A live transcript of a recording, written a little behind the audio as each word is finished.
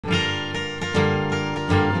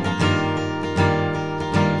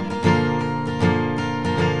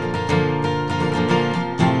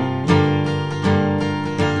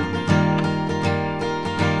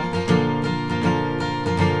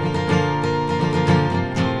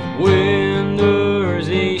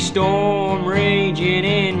raging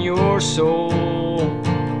in your soul.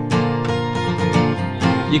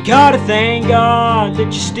 You gotta thank God that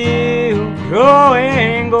you're still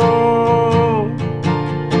growing gold.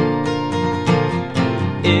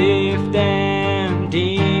 If them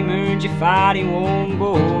demons you're fighting won't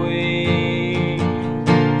go away,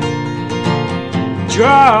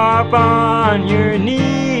 drop on your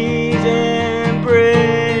knees and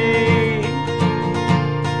pray.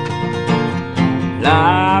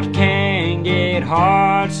 Life can get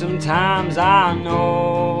hard sometimes, I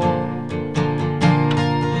know.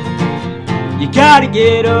 You gotta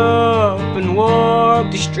get up and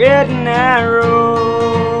walk the straight and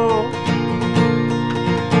narrow.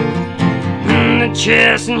 They're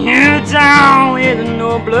chasing you down with an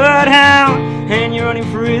old bloodhound, and you're running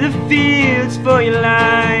through the fields for your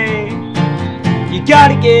life. You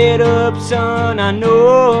gotta get up, son, I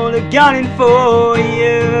know they're gunning for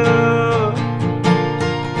you.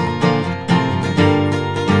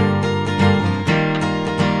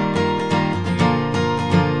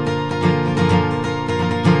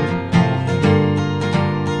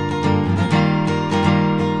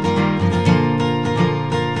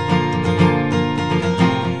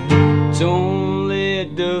 Don't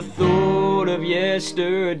let the thought of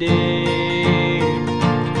yesterday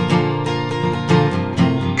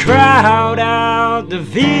crowd out the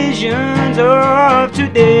visions of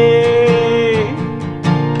today.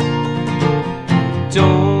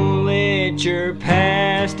 Don't let your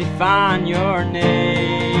past define your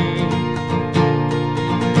name.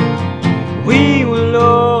 We will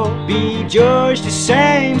all be judged the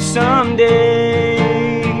same someday.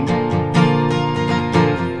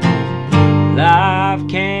 Life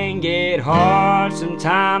can get hard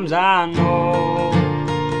sometimes, I know.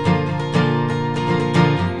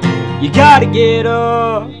 You gotta get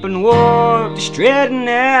up and walk the straight and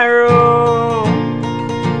narrow.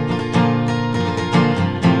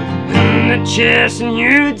 They're chasing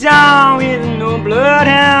you down with no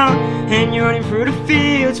bloodhound, and you're running through the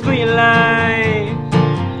fields for your life.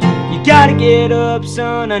 You gotta get up,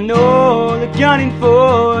 son, I know they're gunning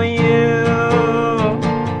for you.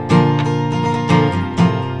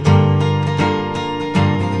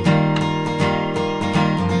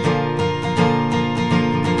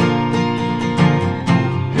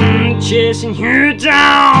 Chasing you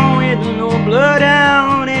down with no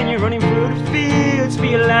bloodhound, and you're running through the fields for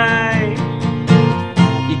your life.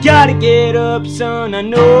 You gotta get up, son, I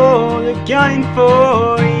know they're gunning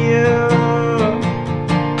for you.